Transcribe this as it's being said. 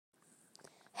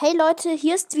Hey Leute,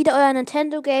 hier ist wieder euer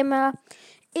Nintendo Gamer.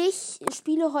 Ich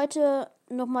spiele heute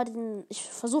ich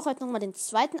versuche heute nochmal den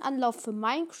zweiten Anlauf für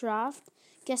Minecraft.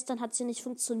 Gestern hat es ja nicht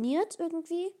funktioniert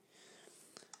irgendwie.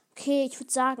 Okay, ich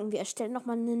würde sagen, wir erstellen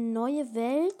nochmal eine neue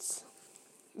Welt.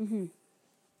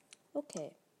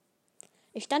 Okay.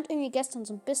 Ich stand irgendwie gestern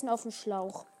so ein bisschen auf dem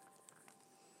Schlauch.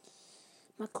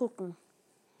 Mal gucken.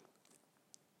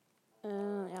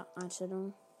 Ja,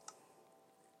 Einstellungen.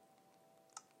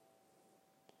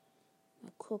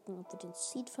 Mal gucken, ob wir den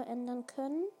Seed verändern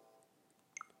können.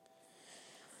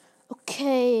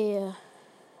 Okay.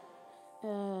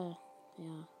 Ja.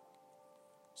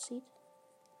 Seed.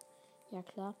 Ja,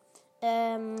 klar.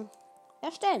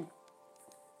 Erstellen.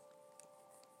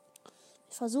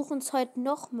 Wir versuchen es heute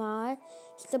nochmal.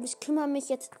 Ich glaube, ich kümmere mich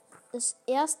jetzt das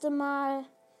erste Mal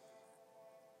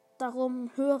darum,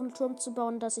 einen höheren Turm zu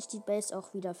bauen, dass ich die Base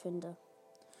auch wiederfinde.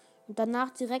 Und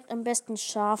danach direkt am besten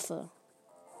Schafe.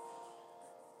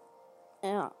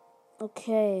 Ja,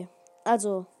 okay.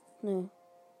 Also, ne.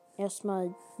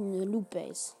 Erstmal eine Loop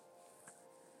Base.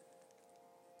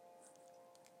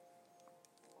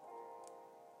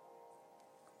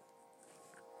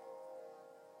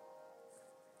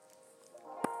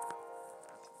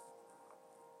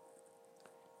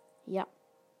 Ja.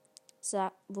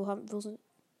 Wo sind...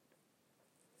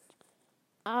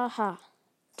 Aha.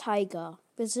 Tiger.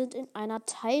 Wir sind in einer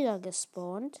Tiger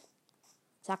gespawnt.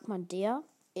 Sagt man der?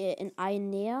 In ein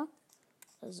näher.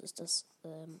 Also ist das,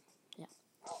 ja.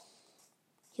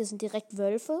 Hier sind direkt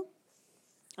Wölfe.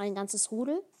 Ein ganzes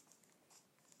Rudel.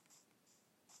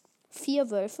 4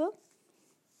 Wölfe.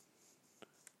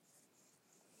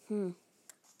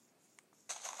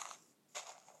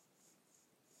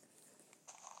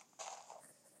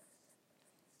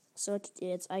 Solltet ihr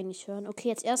jetzt eigentlich hören. Okay,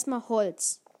 jetzt erstmal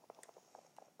Holz.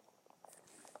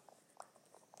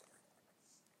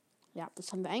 Ja,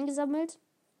 das haben wir eingesammelt.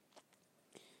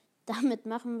 Damit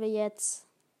machen wir jetzt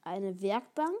eine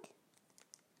Werkbank.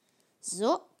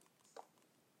 So.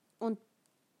 Und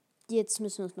jetzt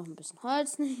müssen wir uns noch ein bisschen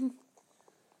Holz nehmen.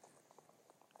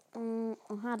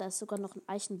 Aha, da ist sogar noch ein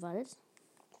Eichenwald.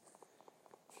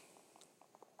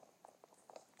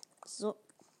 So.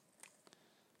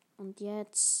 Und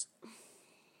jetzt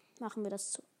machen wir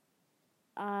das zu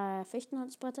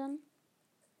Fichtenholzbrettern.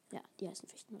 Ja, die heißen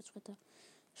Fichtenholzbretter.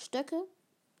 Stöcke.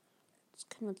 Jetzt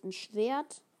können wir uns ein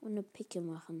Schwert und eine Picke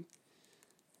machen.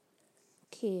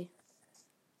 Okay.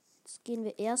 Jetzt gehen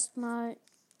wir erstmal.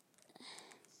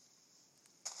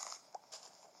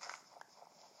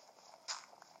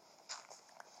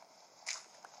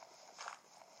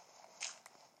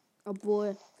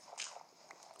 Obwohl.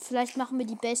 Vielleicht machen wir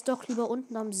die Base doch lieber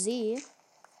unten am See.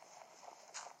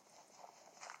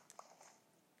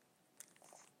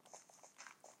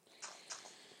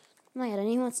 Naja, dann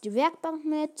nehmen wir uns die Werkbank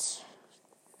mit.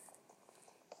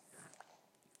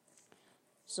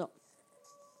 So.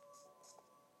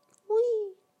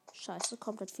 Hui. Scheiße,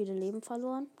 komplett viele Leben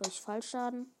verloren. Durch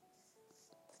Fallschaden.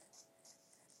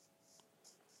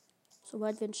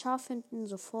 Sobald wir ein Schaf finden,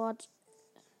 sofort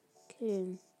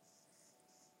killen.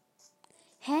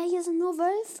 Hä, hier sind nur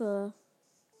Wölfe.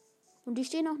 Und die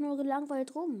stehen auch nur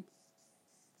gelangweilt rum.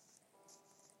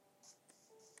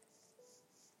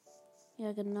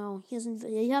 Ja, genau. Hier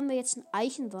haben wir jetzt einen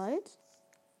Eichenwald.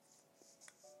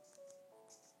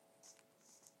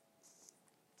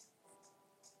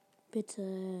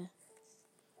 Bitte.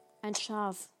 Ein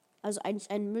Schaf. Also eigentlich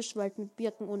ein Mischwald mit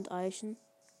Birken und Eichen.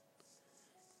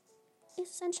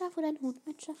 Ist es ein Schaf oder ein Huhn?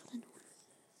 Ein Schaf oder ein Huhn?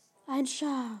 Ein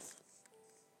Schaf.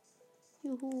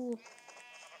 Juhu.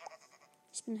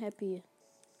 Ich bin happy.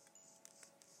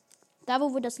 Da,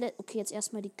 wo wir das okay, jetzt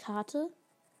erstmal die Karte.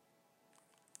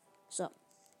 So.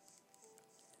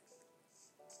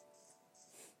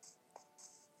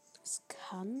 Das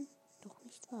kann doch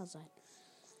nicht wahr sein.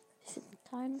 Wir finden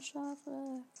keine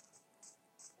Schafe.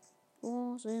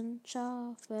 Wo sind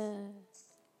Schafe?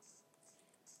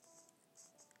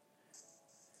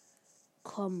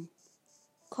 Komm.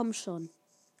 Komm schon.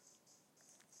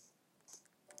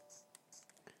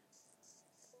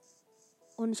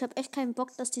 Und ich habe echt keinen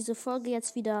Bock, dass diese Folge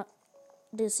jetzt wieder,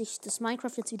 dass ich das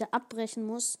Minecraft jetzt wieder abbrechen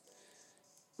muss,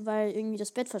 weil irgendwie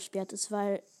das Bett versperrt ist,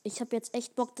 weil ich habe jetzt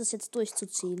echt Bock, das jetzt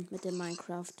durchzuziehen mit dem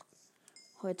Minecraft.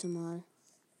 Heute mal.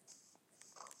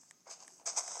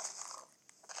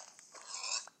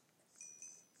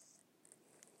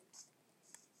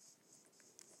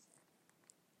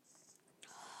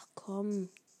 Ach, komm.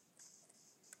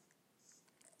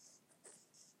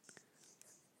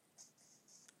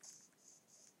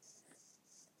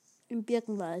 Im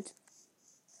Birkenwald.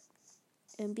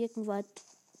 Im Birkenwald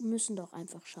müssen doch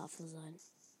einfach Schafe sein.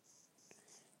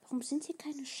 Warum sind hier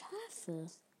keine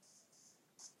Schafe?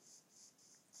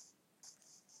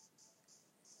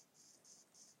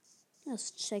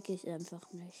 Das checke ich einfach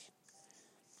nicht.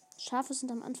 Schafe sind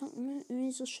am Anfang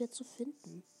irgendwie so schwer zu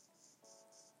finden.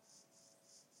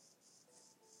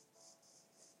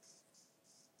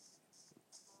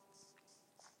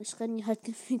 Ich renne halt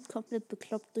gefühlt komplett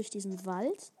bekloppt durch diesen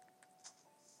Wald.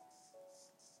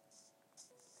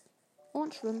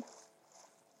 Und schwimmen.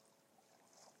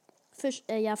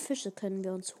 Fische können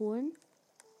wir uns holen.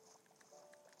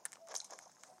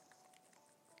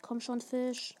 Komm schon,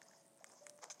 Fisch.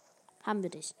 Haben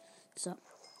wir dich. So.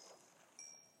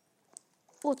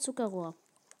 Oh, Zuckerrohr.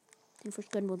 Den Fisch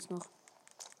gönnen wir uns noch.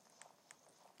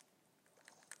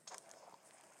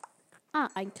 Ah,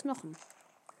 ein Knochen.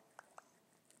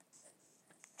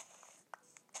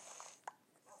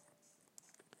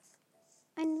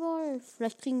 Ein Wolf.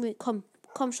 Vielleicht kriegen wir...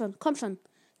 Komm schon.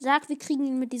 Sag, wir kriegen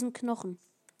ihn mit diesem Knochen.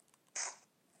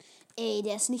 Ey,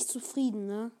 der ist nicht zufrieden,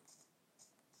 ne?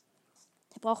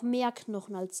 Der braucht mehr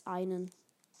Knochen als einen.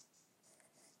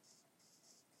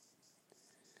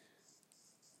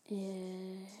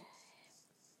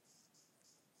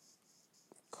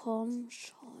 Komm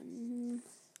schon.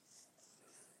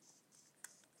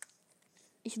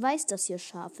 Ich weiß, dass hier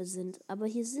Schafe sind, aber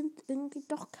hier sind irgendwie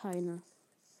doch keine.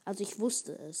 Also ich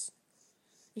wusste es.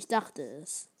 Ich dachte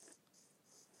es.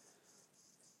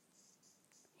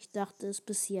 Ich dachte es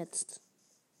bis jetzt.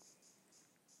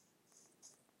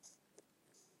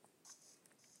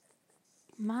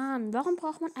 Mann, warum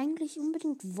braucht man eigentlich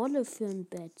unbedingt Wolle für ein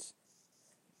Bett?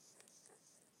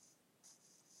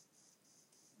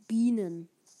 Bienen.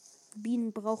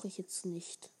 Bienen brauche ich jetzt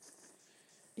nicht.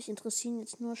 Mich interessieren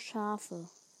jetzt nur Schafe.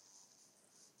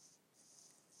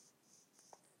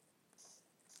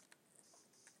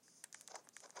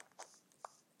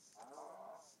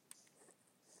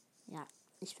 Ja,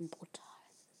 ich bin brutal.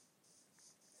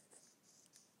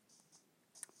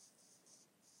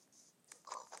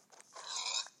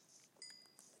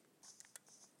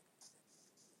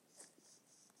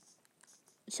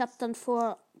 Ich habe dann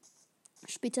vor,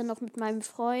 später noch mit meinem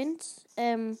Freund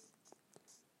eine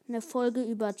Folge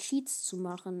über Cheats zu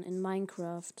machen in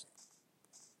Minecraft.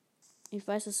 Ich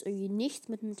weiß, dass es irgendwie nichts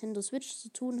mit Nintendo Switch zu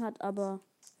tun hat, aber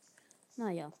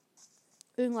naja,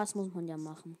 irgendwas muss man ja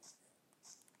machen.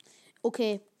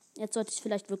 Okay, jetzt sollte ich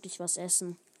vielleicht wirklich was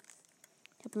essen.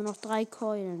 Ich habe nur noch 3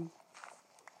 Keulen.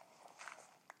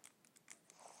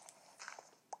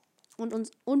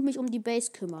 Und mich um die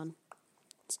Base kümmern.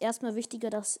 Es ist erstmal wichtiger,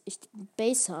 dass ich die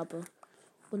Base habe.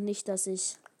 Und nicht, dass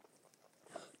ich...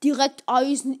 Direkt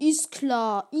Eisen, ist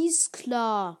klar.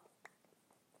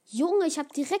 Junge, ich habe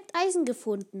direkt Eisen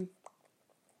gefunden.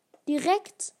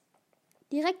 Direkt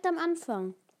am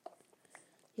Anfang.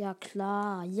 Ja,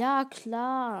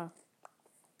 klar.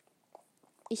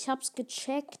 Ich hab's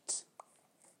gecheckt.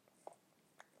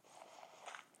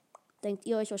 Denkt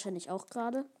ihr euch wahrscheinlich auch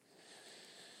gerade?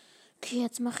 Okay,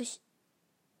 jetzt mache ich...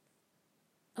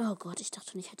 Oh Gott, ich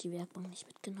dachte schon, ich hätte die Werkbank nicht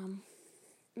mitgenommen.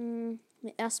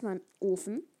 Erstmal einen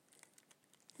Ofen.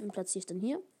 Den platziere ich dann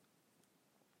hier.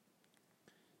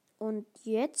 Und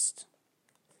jetzt...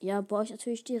 Ja, baue ich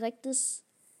natürlich direkt das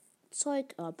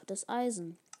Zeug ab. Das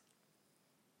Eisen.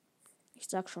 Ich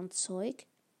sag schon Zeug.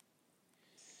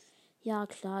 Ja,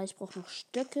 klar, ich brauche noch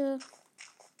Stöcke.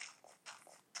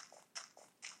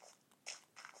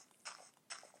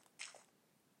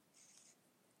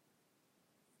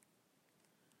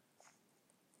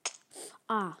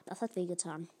 Ah, das hat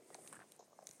wehgetan.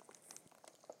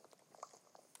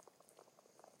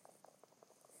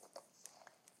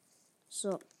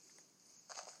 So.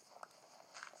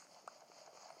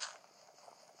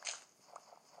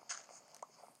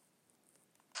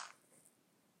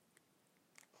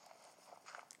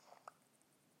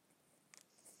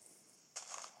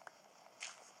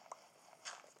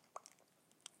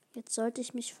 Jetzt sollte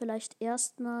ich mich vielleicht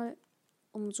erstmal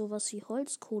um sowas wie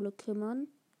Holzkohle kümmern,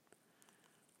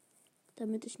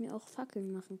 damit ich mir auch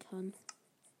Fackeln machen kann.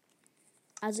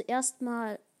 Also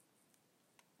erstmal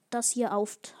das hier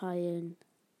aufteilen.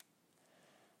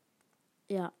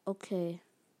 Ja, okay.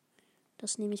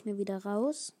 Das nehme ich mir wieder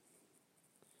raus.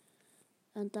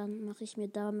 Und dann mache ich mir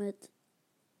damit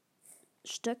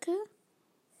Stöcke.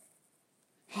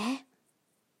 Hä?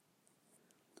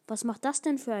 Was macht das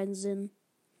denn für einen Sinn?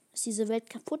 Ist diese Welt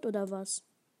kaputt oder was?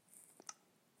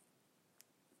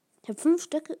 Ich habe 5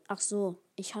 Stöcke. Ach so,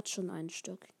 ich hatte schon ein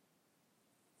Stück.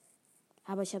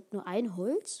 Aber ich habe nur ein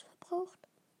Holz verbraucht.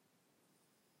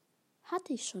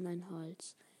 Hatte ich schon ein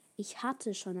Holz? Ich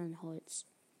hatte schon ein Holz.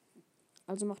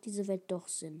 Also macht diese Welt doch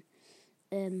Sinn.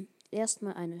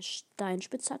 Erstmal eine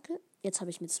Steinspitzhacke. Jetzt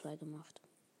habe ich mir 2 gemacht.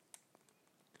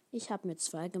 Ich habe mir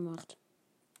 2 gemacht.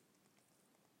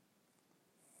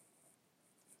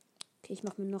 Okay, ich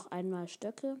mache mir noch einmal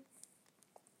Stöcke.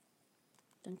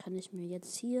 Dann kann ich mir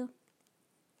jetzt hier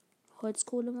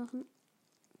Holzkohle machen.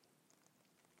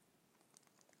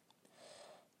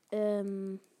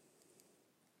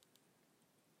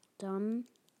 Dann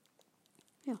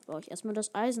baue ich erstmal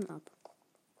das Eisen ab.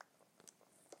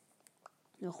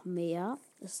 Noch mehr.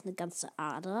 Das ist eine ganze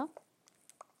Ader.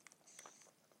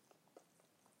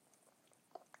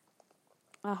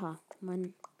 Aha,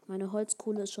 meine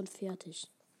Holzkohle ist schon fertig.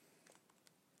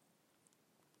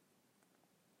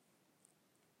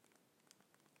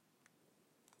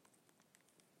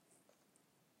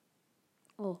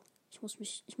 Oh, ich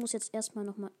muss jetzt erstmal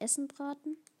nochmal Essen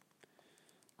braten.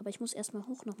 Aber ich muss erstmal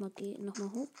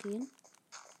hochgehen.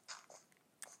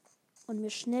 Und mir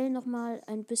schnell nochmal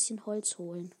ein bisschen Holz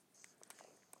holen.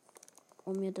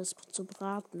 Um mir das zu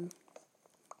braten.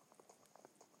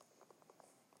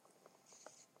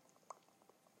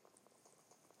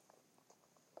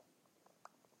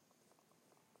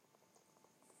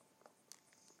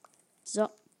 So.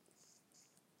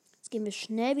 Jetzt gehen wir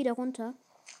schnell wieder runter.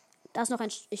 Da ist noch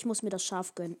ich muss mir das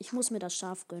Schaf gönnen.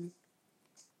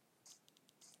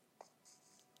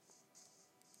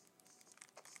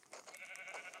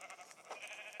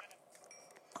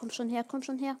 Komm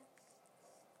schon her.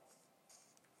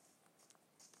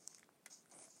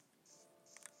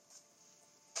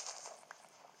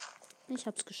 Ich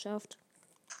hab's geschafft.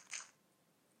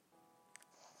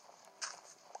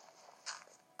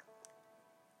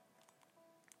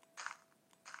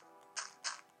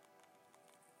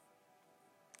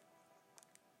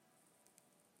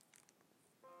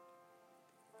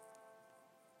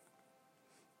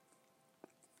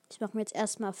 Ich mache mir jetzt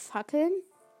erstmal Fackeln.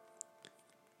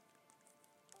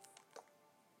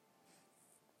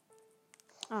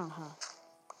 Aha.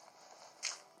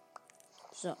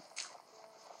 So.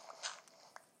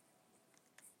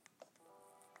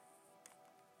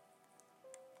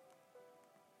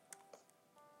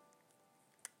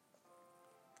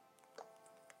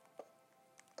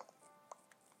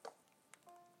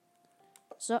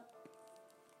 So.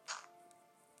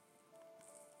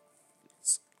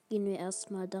 Jetzt gehen wir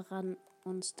erstmal daran,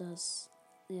 uns das,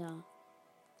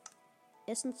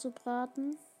 Essen zu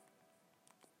braten.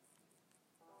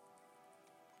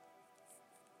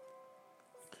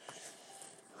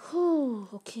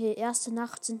 Okay, erste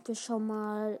Nacht sind wir schon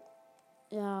mal,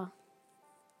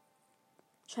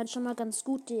 scheint schon mal ganz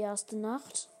gut die erste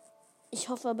Nacht. Ich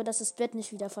hoffe aber, dass das Bett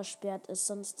nicht wieder versperrt ist,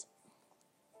 sonst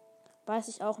weiß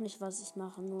ich auch nicht, was ich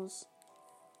machen muss.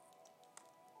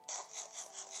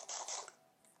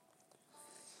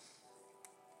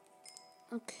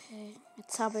 Okay,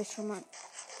 jetzt habe ich schon mal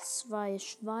 2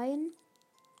 Schweine.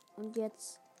 Und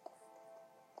jetzt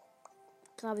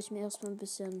grabe ich mir erstmal ein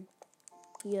bisschen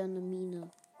hier eine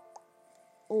Mine.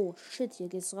 Oh, shit, hier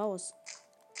geht's raus.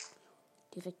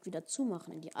 Direkt wieder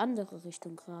zumachen, in die andere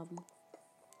Richtung graben.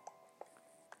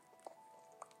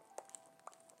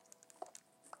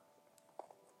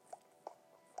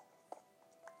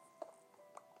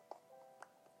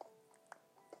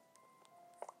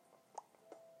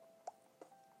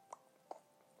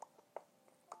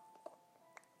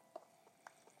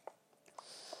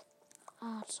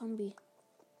 Ah, Zombie.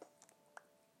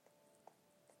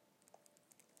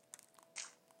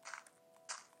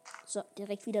 So,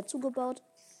 direkt wieder zugebaut.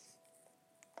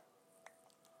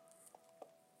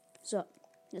 So,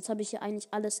 jetzt habe ich hier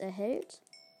eigentlich alles erhellt.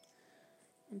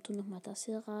 Und tu nochmal das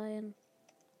hier rein.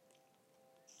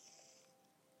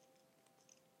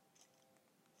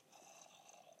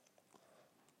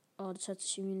 Oh, das hört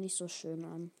sich irgendwie nicht so schön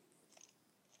an.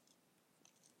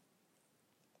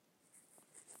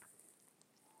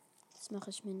 Jetzt mache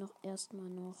ich mir noch erstmal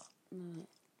noch eine,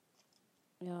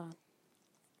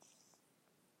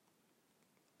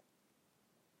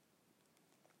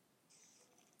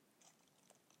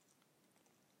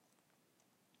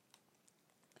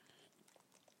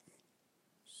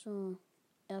 so,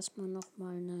 erstmal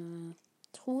nochmal eine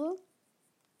Truhe.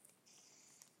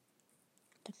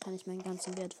 Da kann ich meinen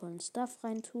ganzen wertvollen Stuff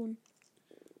reintun.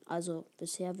 Also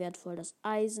bisher wertvoll das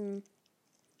Eisen,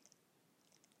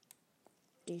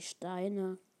 die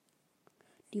Steine,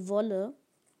 die Wolle,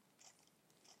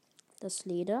 das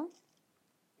Leder.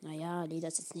 Naja, Leder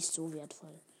ist jetzt nicht so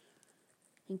wertvoll.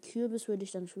 Den Kürbis würde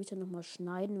ich dann später nochmal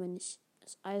schneiden, wenn ich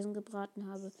das Eisen gebraten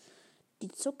habe.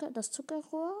 Das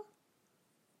Zuckerrohr.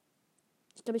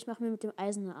 Ich glaube, ich mache mir mit dem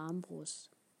Eisen eine Armbrust.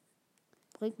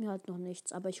 Bringt mir halt noch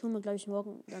nichts. Aber ich hole mir, glaube ich,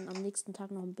 morgen dann am nächsten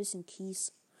Tag noch ein bisschen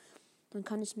Kies. Dann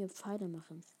kann ich mir Pfeile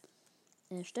machen.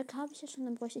 Stöcke habe ich ja schon,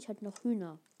 dann bräuchte ich halt noch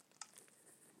Hühner.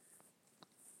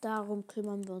 Darum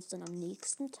kümmern wir uns dann am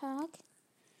nächsten Tag.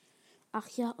 Ach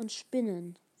ja, und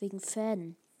Spinnen. Wegen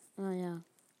Fäden. Ah ja.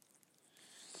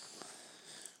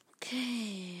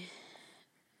 Okay.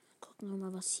 Gucken wir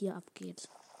mal, was hier abgeht.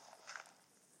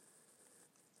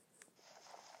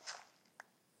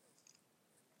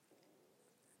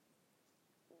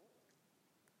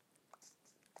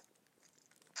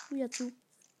 Wieder zu.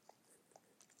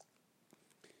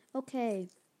 Okay.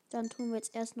 Dann tun wir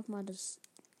jetzt erst nochmal das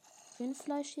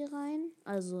Rindfleisch hier rein.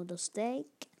 Also das Steak.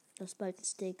 Das bald ein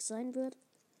Steak sein wird.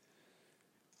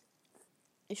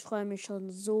 Ich freue mich schon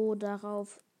so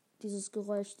darauf, dieses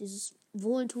Geräusch, dieses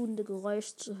wohltuende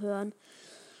Geräusch zu hören.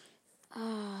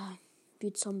 Ah,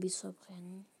 wie Zombies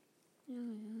verbrennen. Ja,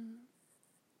 ja.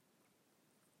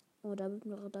 Oh,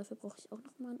 dafür brauche ich auch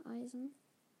nochmal ein Eisen.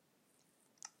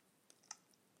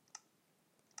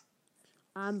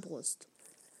 Armbrust.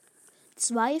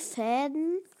 2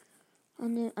 Fäden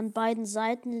an beiden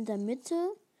Seiten in der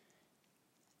Mitte.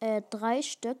 3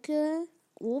 Stöcke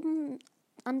oben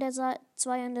an der Seite,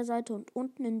 2 an der Seite und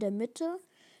unten in der Mitte.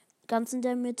 Ganz in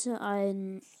der Mitte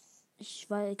ich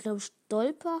glaube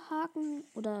Stolperhaken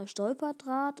oder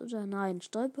Stolperdraht oder nein,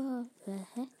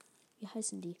 Wie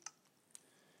heißen die?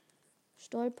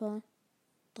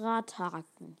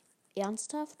 Stolperdrahthaken.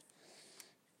 Ernsthaft?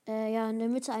 Ja, in der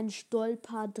Mitte ein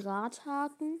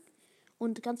Stolperdrahthaken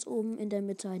und ganz oben in der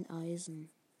Mitte ein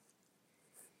Eisen.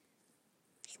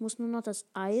 Ich muss nur noch das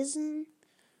Eisen.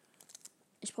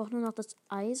 Ich brauche nur noch das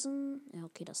Eisen. Ja,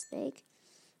 okay, das Steak.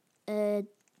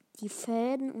 Die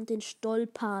Fäden und den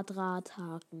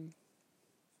Stolperdrahthaken.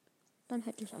 Dann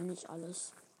hätte ich eigentlich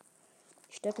alles.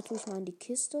 Die Stöcke tue ich mal in die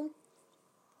Kiste.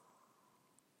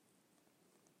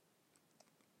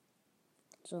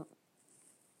 So.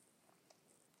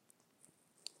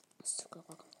 Das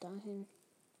Zuckerrohr kommt dahin.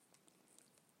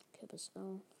 Kürbis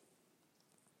auch.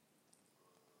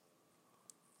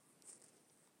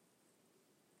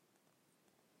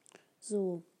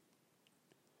 So.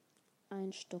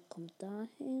 Ein Stock kommt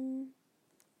dahin.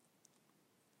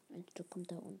 Ein Stock kommt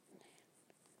da unten hin.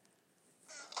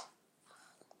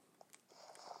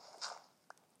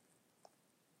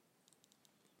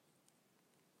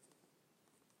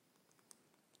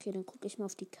 Okay, dann gucke ich mal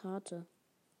auf die Karte.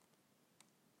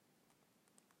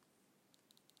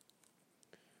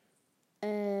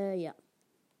 Ja.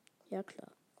 Ja,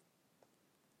 klar.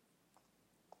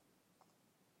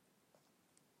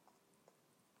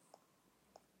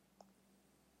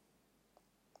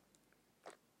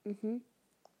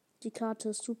 Die Karte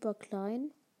ist super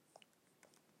klein.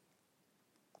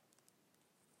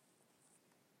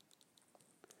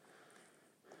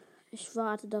 Ich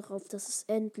warte darauf, dass es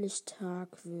endlich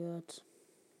Tag wird.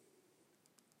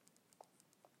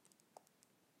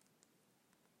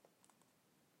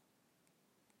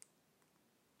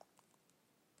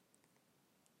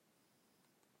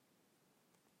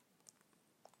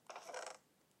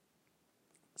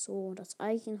 So, das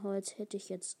Eichenholz hätte ich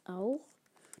jetzt auch.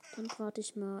 Dann warte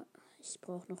ich mal. Ich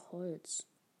brauche noch Holz.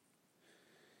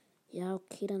 Ja,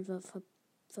 okay, dann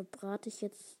verbrate ich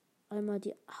jetzt einmal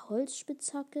die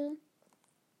Holzspitzhacke.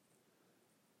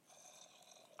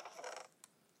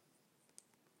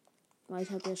 Weil ich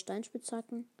habe ja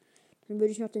Steinspitzhacken. Dann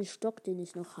würde ich noch den Stock, den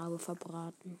ich noch habe,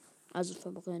 verbraten. Also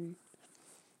verbrennen.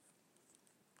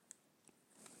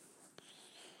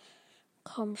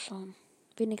 Komm schon.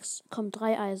 Wenigstens, komm,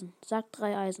 3 Eisen. Sag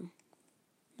 3 Eisen.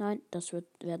 Nein, das wird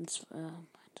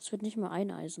nicht mal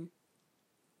ein Eisen.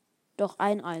 Doch,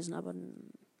 ein Eisen, aber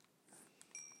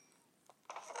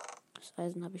das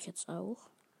Eisen habe ich jetzt auch.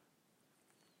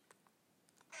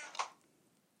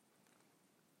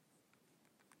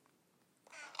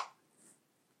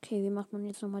 Okay, wie macht man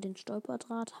jetzt nochmal den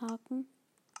Stolperdrahthaken?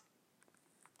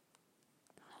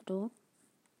 Hallo?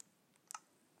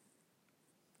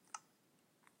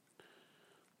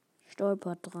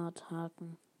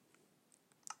 Stolperdrahthaken.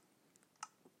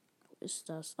 Wo ist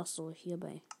das? Ach so, hier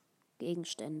bei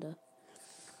Gegenstände.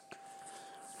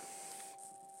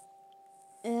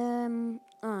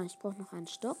 Ich brauche noch einen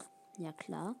Stock. Ja,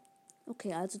 klar.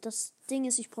 Okay, also das Ding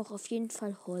ist, ich brauche auf jeden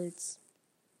Fall Holz.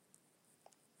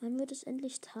 Wann wird es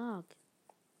endlich Tag?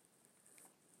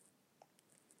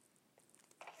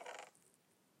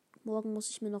 Morgen muss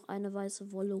ich mir noch eine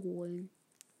weiße Wolle holen.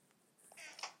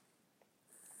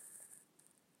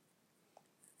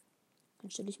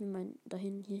 Dann stelle ich mir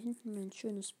hier hinten mein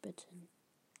schönes Bett hin.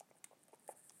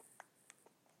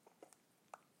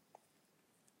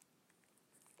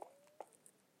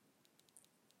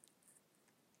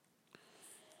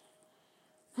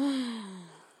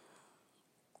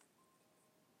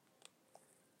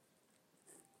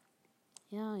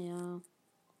 Ja, ja.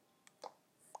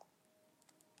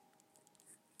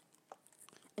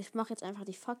 Ich mache jetzt einfach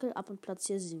die Fackel ab und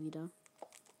platziere sie wieder.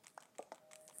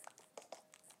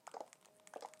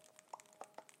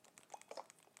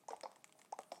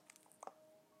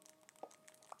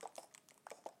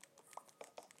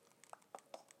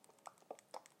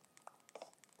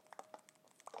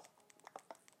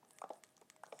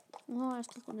 Oh, es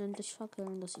gibt unendlich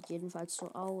Fackeln. Das sieht jedenfalls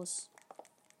so aus.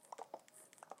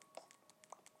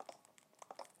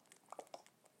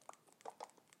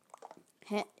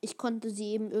 Hä? Ich konnte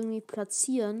sie eben irgendwie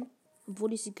platzieren,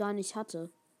 obwohl ich sie gar nicht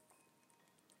hatte.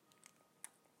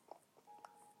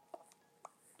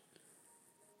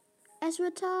 Es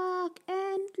wird Tag,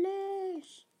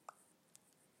 endlich!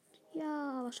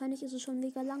 Ja, wahrscheinlich ist es schon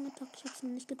mega lange Tag. Ich hab's noch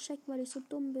nicht gecheckt, weil ich so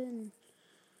dumm bin.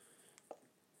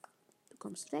 Du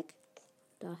kommst weg.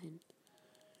 Dahin.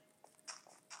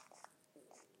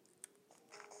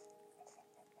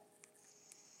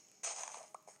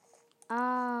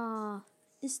 Ah,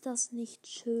 ist das nicht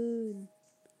schön?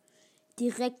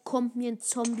 Direkt kommt mir ein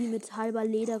Zombie mit halber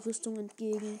Lederrüstung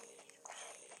entgegen.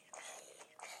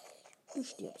 Du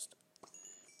stirbst.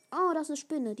 Oh, das ist eine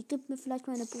Spinne. Die gibt mir vielleicht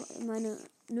meine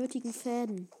nötigen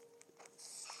Fäden.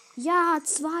 Ja,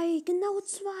 2. Genau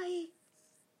 2.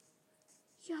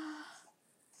 Ja.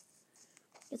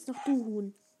 Jetzt noch du,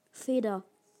 Huhn. Feder.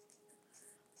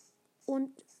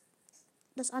 Und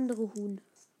das andere Huhn.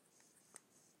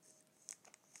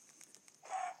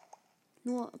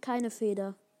 Nur keine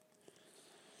Feder.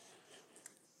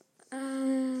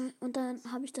 Und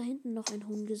dann habe ich da hinten noch ein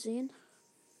Huhn gesehen.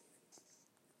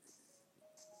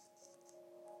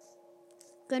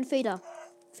 Gönn Feder.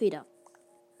 Feder.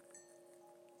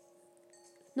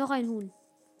 Noch ein Huhn.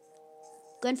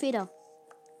 Gönn Feder.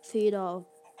 Feder.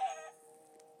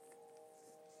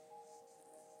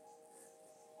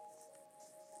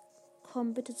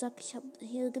 Komm, bitte sag,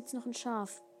 hier gibt's noch ein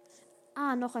Schaf.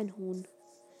 Ah, noch ein Huhn.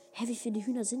 Hä, wie viele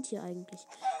Hühner sind hier eigentlich?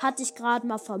 Hatte ich gerade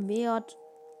mal vermehrt.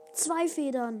 2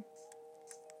 Federn.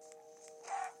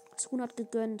 Das Huhn hat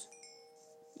gegönnt.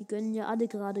 Die gönnen ja alle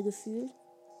gerade gefühlt.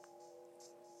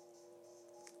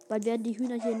 Bald werden die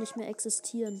Hühner hier nicht mehr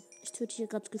existieren. Ich töte hier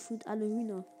gerade gefühlt alle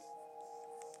Hühner.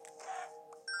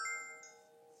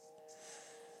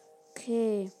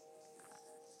 Okay.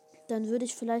 Dann würde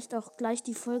ich vielleicht auch gleich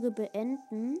die Folge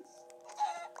beenden.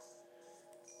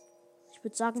 Ich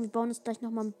würde sagen, wir bauen jetzt gleich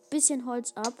nochmal ein bisschen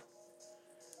Holz ab.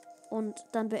 Und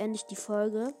dann beende ich die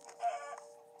Folge.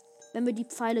 Wenn wir die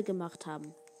Pfeile gemacht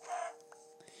haben.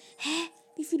 Hä?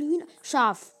 Wie viele Hühner?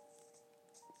 Schaf.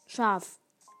 Schaf.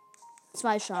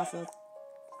 2 Schafe.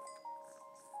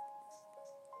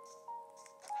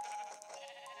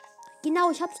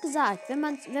 Genau, ich hab's gesagt. Wenn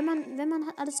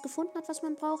man alles gefunden hat, was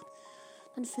man braucht,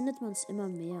 dann findet man es immer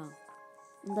mehr.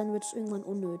 Und dann wird es irgendwann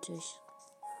unnötig.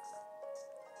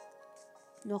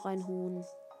 Noch ein Huhn.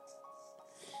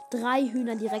 3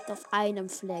 Hühner direkt auf einem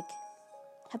Fleck.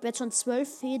 Ich habe jetzt schon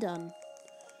 12 Federn.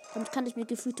 Damit kann ich mir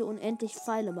gefühlte unendlich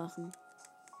Pfeile machen.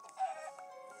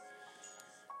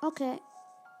 Okay.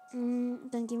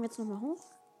 Dann gehen wir jetzt nochmal hoch.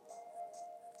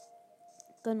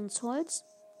 Gönnen uns Holz.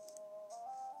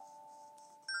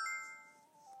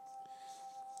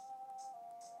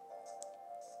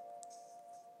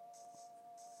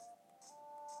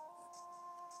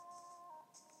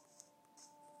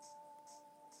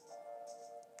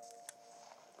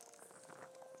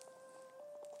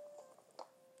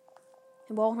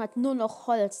 Wir brauchen halt nur noch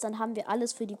Holz. Dann haben wir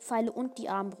alles für die Pfeile und die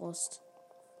Armbrust.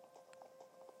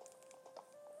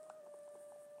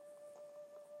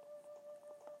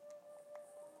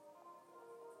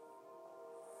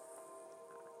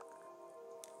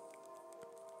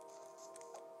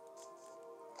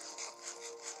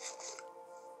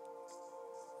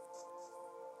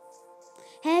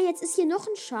 Hä, jetzt ist hier noch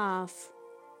ein Schaf.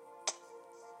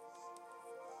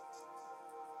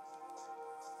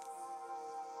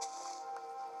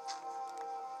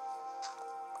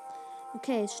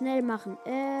 Okay, schnell machen.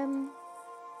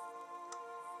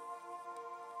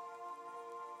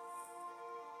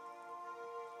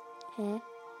 Hä?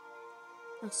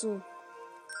 Ach so.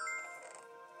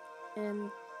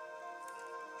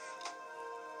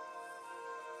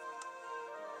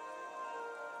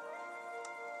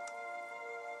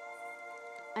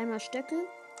 Einmal Stöcke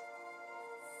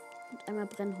und einmal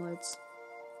Brennholz.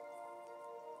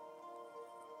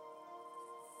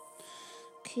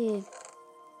 Okay.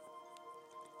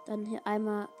 Dann hier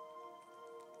einmal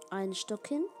einen Stock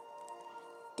hin.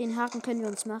 Den Haken können wir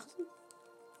uns machen.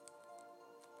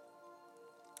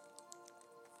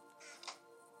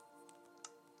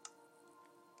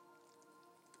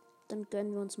 Dann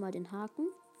gönnen wir uns mal den Haken.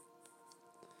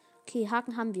 Okay,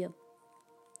 Haken haben wir.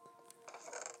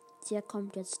 Der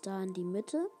kommt jetzt da in die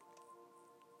Mitte.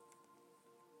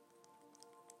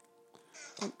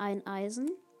 Dann ein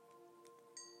Eisen.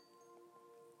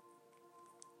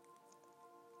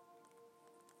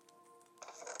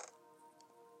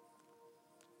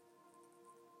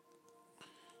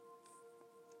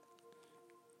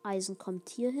 Eisen kommt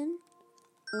hier hin.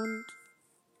 Und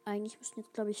eigentlich müssen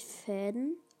jetzt, glaube ich,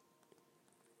 Fäden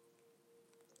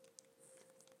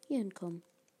hier hinkommen.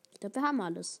 Ich glaube, wir haben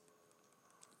alles.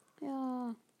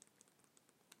 Ja.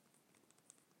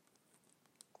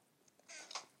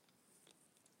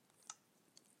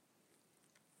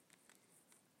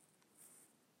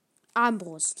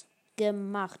 Armbrust.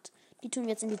 Gemacht. Die tun wir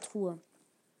jetzt in die Truhe.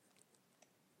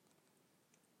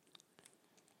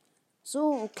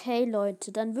 So, okay,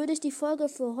 Leute. Dann würde ich die Folge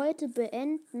für heute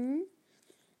beenden.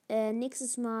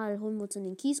 Nächstes Mal holen wir uns in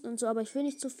den Kies und so, aber ich will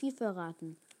nicht zu viel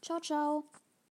verraten. Ciao, ciao.